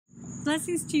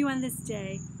Blessings to you on this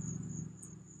day.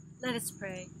 Let us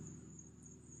pray.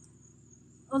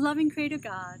 O loving Creator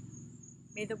God,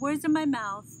 may the words of my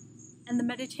mouth and the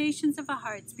meditations of our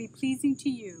hearts be pleasing to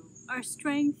you, our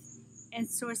strength and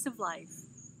source of life.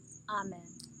 Amen.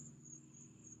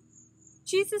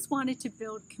 Jesus wanted to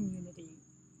build community.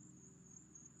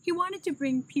 He wanted to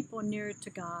bring people nearer to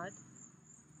God.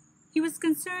 He was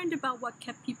concerned about what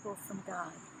kept people from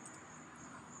God.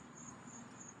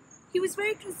 He was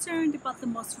very concerned about the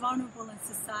most vulnerable in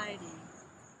society,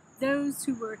 those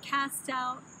who were cast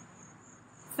out,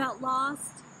 felt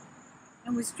lost,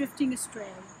 and was drifting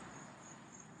astray.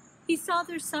 He saw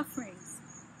their sufferings.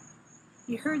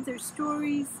 He heard their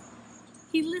stories.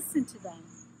 He listened to them.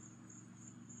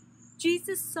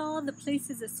 Jesus saw the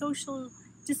places of social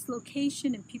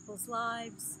dislocation in people's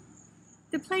lives,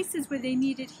 the places where they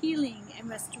needed healing and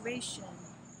restoration,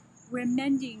 where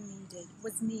mending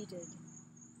was needed.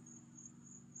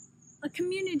 A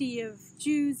community of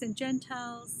Jews and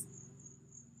Gentiles,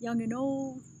 young and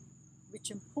old, rich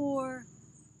and poor,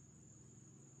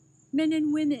 men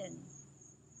and women,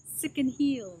 sick and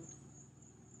healed,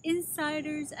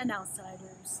 insiders and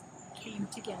outsiders came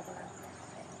together.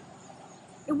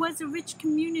 It was a rich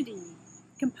community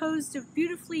composed of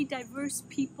beautifully diverse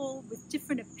people with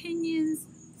different opinions,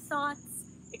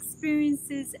 thoughts,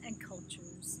 experiences, and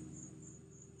cultures.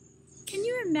 Can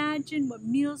you imagine what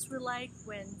meals were like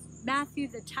when Matthew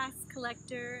the tax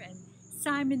collector and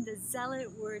Simon the zealot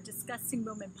were discussing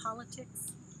Roman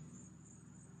politics?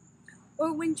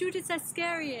 Or when Judas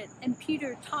Iscariot and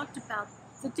Peter talked about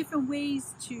the different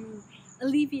ways to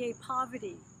alleviate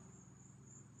poverty?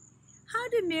 How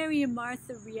did Mary and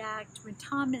Martha react when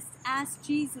Thomas asked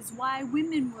Jesus why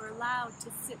women were allowed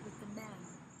to sit with the men?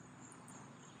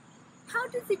 How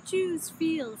did the Jews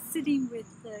feel sitting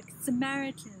with the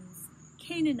Samaritans,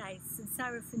 Canaanites, and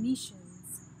Syrophoenicians?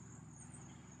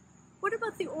 What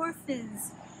about the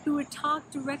orphans who would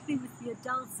talk directly with the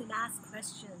adults and ask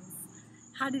questions?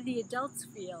 How did the adults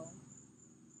feel?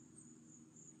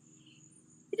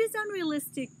 It is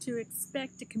unrealistic to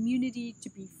expect a community to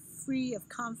be free of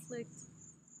conflict.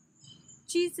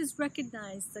 Jesus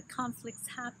recognized that conflicts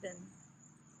happen.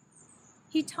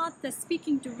 He taught that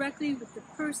speaking directly with the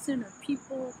person or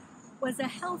people was a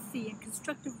healthy and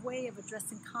constructive way of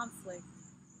addressing conflict.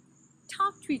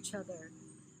 Talk to each other.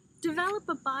 Develop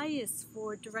a bias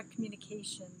for direct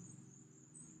communication.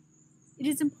 It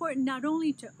is important not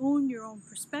only to own your own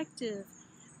perspective,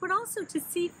 but also to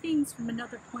see things from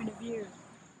another point of view.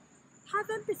 Have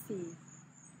empathy.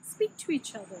 Speak to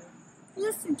each other.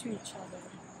 Listen to each other.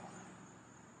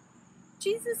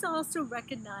 Jesus also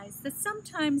recognized that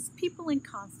sometimes people in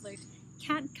conflict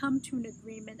can't come to an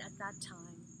agreement at that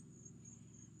time.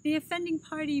 The offending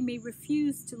party may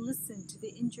refuse to listen to the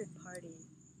injured party,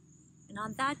 and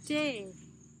on that day,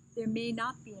 there may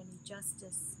not be any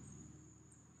justice.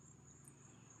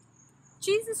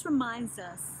 Jesus reminds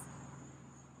us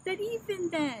that even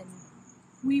then,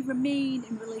 we remain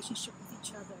in relationship with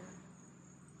each other.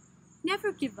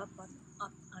 Never give up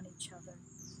on each other.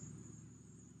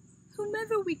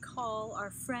 Whomever we call our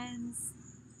friends,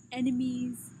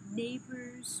 enemies,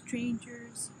 neighbors,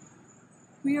 strangers,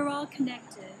 we are all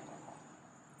connected.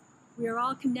 We are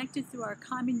all connected through our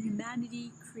common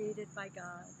humanity created by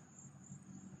God.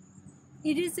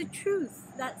 It is a truth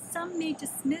that some may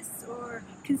dismiss or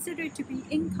consider to be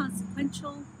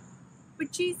inconsequential,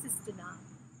 but Jesus did not.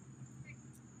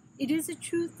 It is a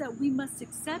truth that we must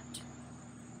accept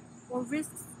or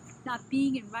risk not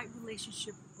being in right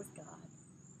relationship with God.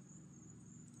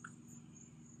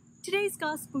 Today's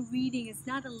gospel reading is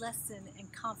not a lesson in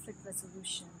conflict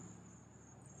resolution.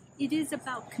 It is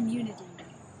about community.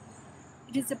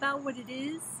 It is about what it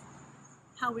is,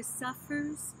 how it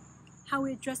suffers, how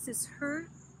it addresses hurt,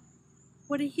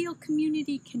 what a healed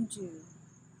community can do,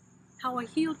 how a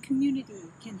healed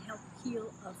community can help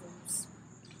heal others.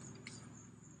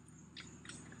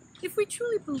 If we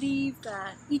truly believe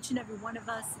that each and every one of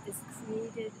us is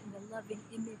created in the loving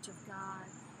image of God,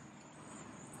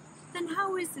 then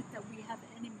how is it that we have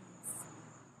enemies?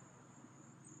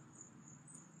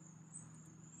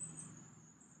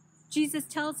 Jesus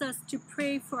tells us to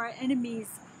pray for our enemies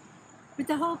with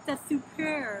the hope that through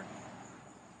prayer,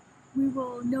 we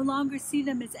will no longer see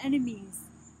them as enemies,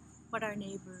 but our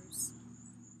neighbors.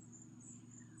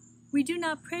 We do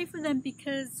not pray for them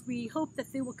because we hope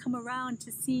that they will come around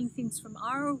to seeing things from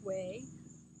our way,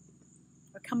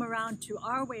 or come around to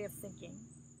our way of thinking.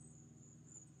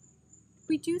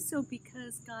 We do so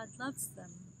because God loves them.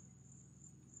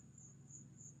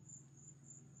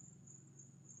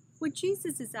 What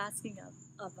Jesus is asking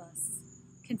of us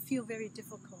can feel very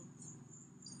difficult.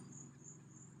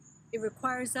 It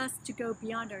requires us to go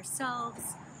beyond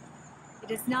ourselves.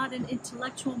 It is not an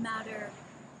intellectual matter.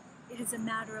 It is a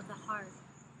matter of the heart.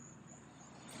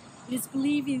 It is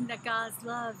believing that God's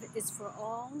love is for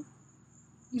all,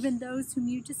 even those whom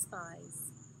you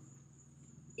despise.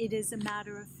 It is a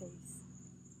matter of faith.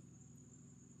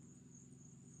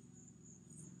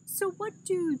 So what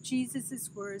do Jesus'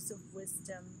 words of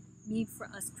wisdom mean for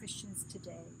us Christians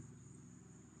today?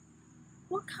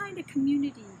 What kind of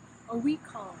community are we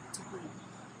called to be?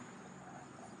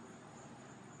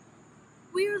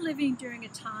 We are living during a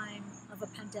time of a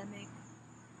pandemic,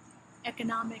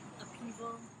 economic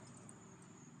upheaval,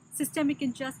 systemic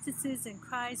injustices and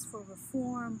cries for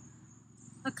reform,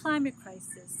 a climate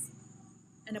crisis,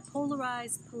 and a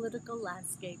polarized political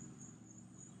landscape.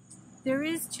 There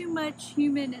is too much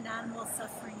human and animal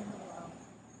suffering in the world.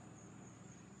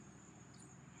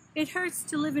 It hurts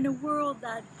to live in a world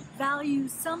that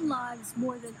values some lives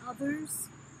more than others,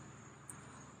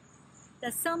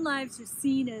 that some lives are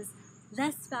seen as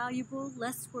less valuable,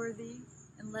 less worthy,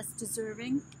 and less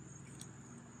deserving.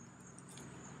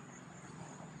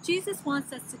 Jesus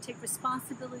wants us to take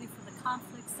responsibility for the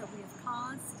conflicts that we have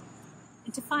caused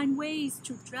and to find ways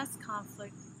to address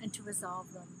conflict and to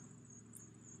resolve them,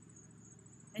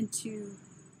 and to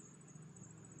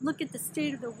look at the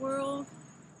state of the world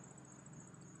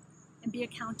and be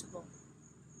accountable.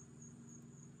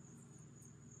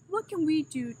 What can we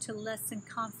do to lessen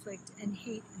conflict and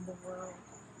hate in the world?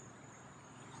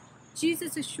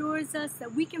 Jesus assures us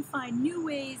that we can find new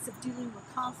ways of dealing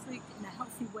with conflict in a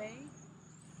healthy way.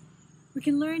 We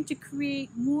can learn to create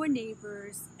more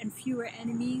neighbors and fewer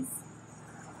enemies.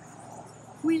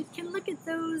 We can look at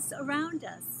those around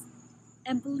us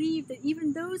and believe that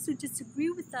even those who disagree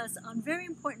with us on very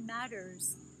important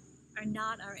matters are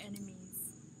not our enemies.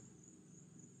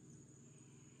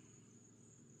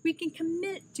 We can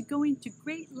commit to going to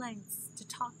great lengths to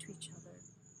talk to each other,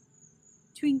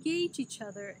 to engage each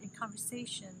other in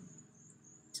conversation,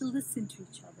 to listen to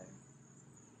each other.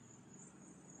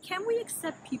 Can we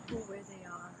accept people where they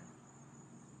are?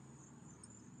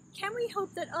 Can we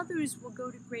hope that others will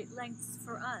go to great lengths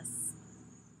for us?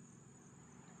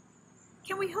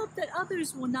 Can we hope that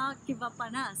others will not give up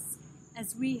on us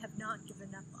as we have not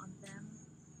given up on them?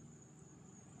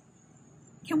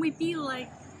 Can we be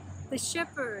like the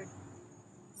shepherd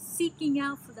seeking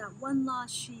out for that one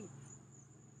lost sheep,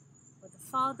 or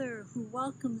the father who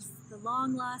welcomes the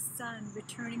long-lost son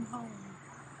returning home?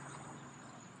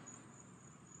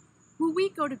 Will we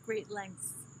go to great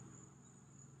lengths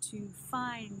to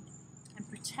find and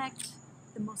protect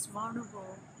the most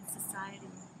vulnerable in society?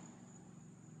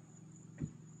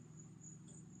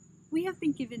 We have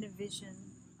been given a vision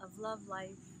of love, life,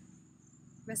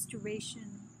 restoration,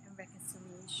 and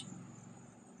reconciliation.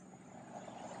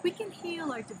 We can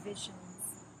heal our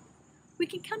divisions. We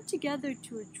can come together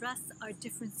to address our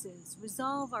differences,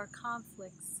 resolve our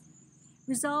conflicts,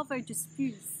 resolve our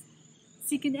disputes,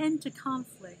 seek an end to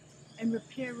conflict, and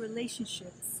repair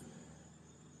relationships.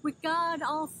 With God,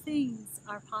 all things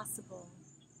are possible.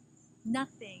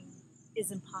 Nothing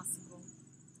is impossible.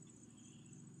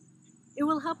 It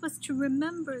will help us to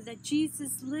remember that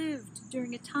Jesus lived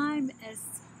during a time as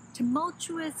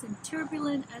tumultuous and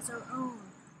turbulent as our own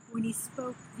when he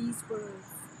spoke these words.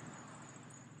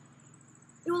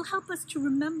 It will help us to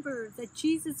remember that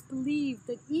Jesus believed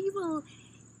that evil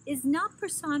is not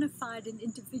personified in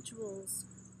individuals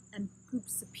and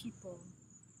groups of people.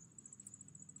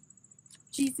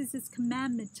 Jesus'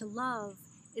 commandment to love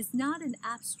is not an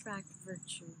abstract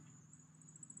virtue.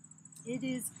 It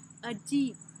is a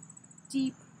deep,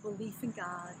 deep belief in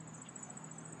God.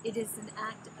 It is an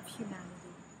act of humanity.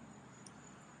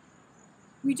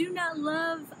 We do not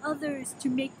love others to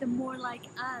make them more like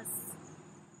us.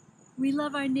 We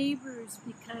love our neighbors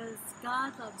because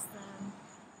God loves them,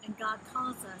 and God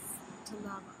calls us to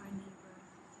love our neighbor.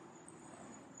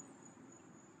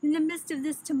 In the midst of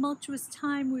this tumultuous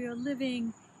time we are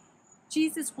living,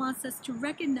 Jesus wants us to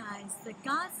recognize that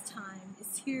God's time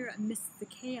is here amidst the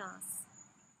chaos.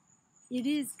 It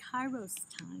is Kairos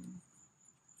time.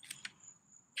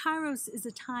 Kairos is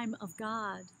a time of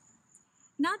God.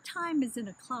 Not time as in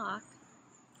a clock,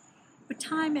 but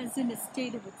time as in a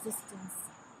state of existence.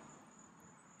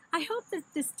 I hope that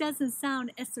this doesn't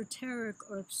sound esoteric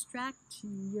or abstract to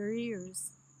your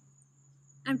ears.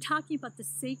 I'm talking about the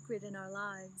sacred in our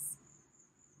lives.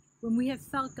 When we have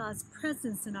felt God's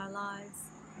presence in our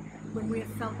lives, when we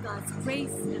have felt God's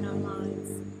grace in our lives,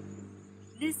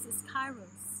 this is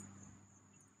Kairos.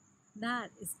 That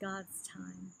is God's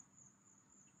time.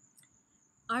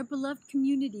 Our beloved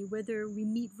community, whether we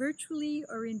meet virtually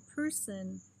or in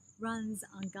person, runs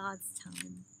on God's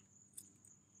time.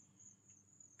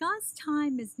 God's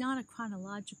time is not a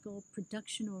chronological,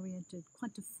 production-oriented,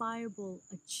 quantifiable,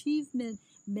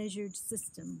 achievement-measured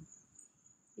system.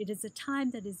 It is a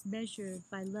time that is measured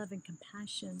by love and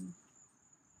compassion,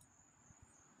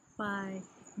 by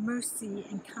mercy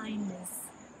and kindness,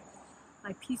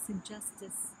 by peace and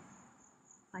justice,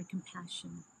 by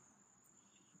compassion.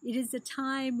 It is a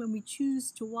time when we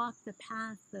choose to walk the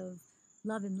path of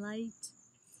love and light.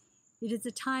 It is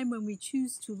a time when we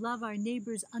choose to love our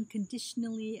neighbors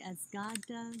unconditionally as God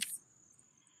does.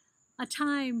 A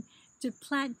time to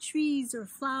plant trees or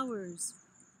flowers,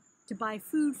 to buy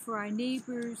food for our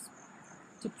neighbors,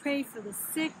 to pray for the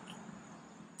sick,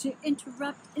 to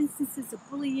interrupt instances of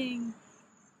bullying,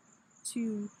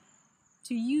 to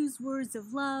use words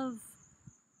of love,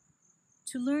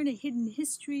 to learn a hidden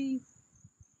history.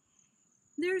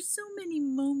 There are so many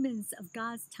moments of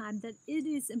God's time that it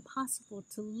is impossible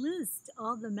to list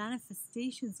all the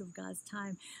manifestations of God's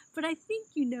time, but I think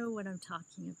you know what I'm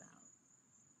talking about.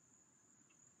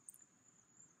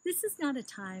 This is not a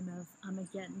time of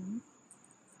Armageddon.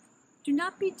 Do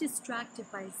not be distracted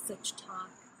by such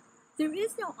talk. There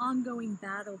is no ongoing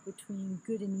battle between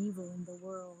good and evil in the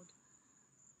world.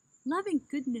 Love and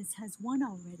goodness has won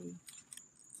already.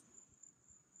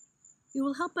 It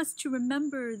will help us to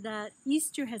remember that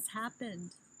Easter has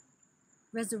happened.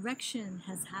 Resurrection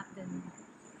has happened.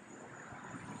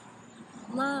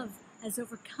 Love has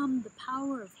overcome the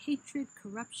power of hatred,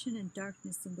 corruption, and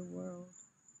darkness in the world.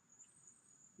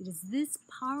 It is this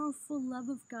powerful love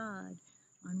of God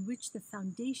on which the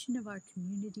foundation of our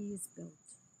community is built.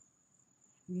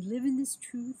 We live in this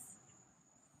truth.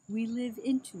 We live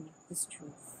into this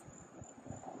truth.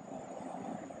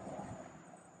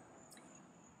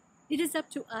 It is up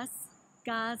to us,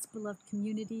 God's beloved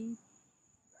community,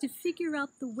 to figure out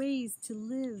the ways to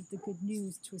live the good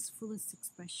news to its fullest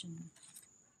expression.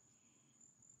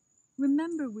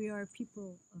 Remember, we are a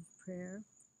people of prayer.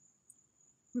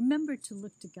 Remember to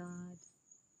look to God,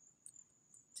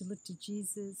 to look to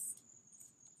Jesus,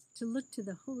 to look to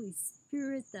the Holy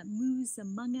Spirit that moves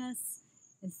among us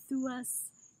and through us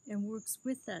and works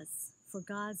with us for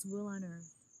God's will on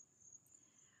earth.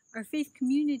 Our faith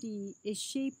community is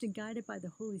shaped and guided by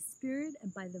the Holy Spirit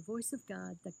and by the voice of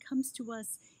God that comes to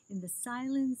us in the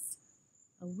silence,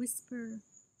 a whisper,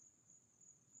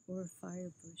 or a fire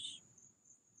bush.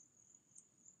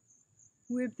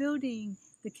 We're building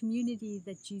the community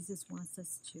that Jesus wants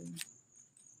us to.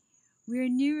 We're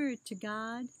nearer to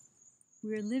God.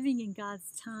 We're living in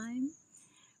God's time.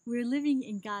 We're living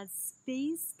in God's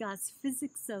space, God's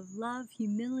physics of love,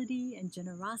 humility, and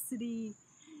generosity.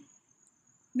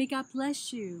 May God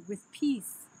bless you with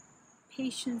peace,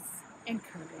 patience, and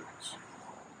courage.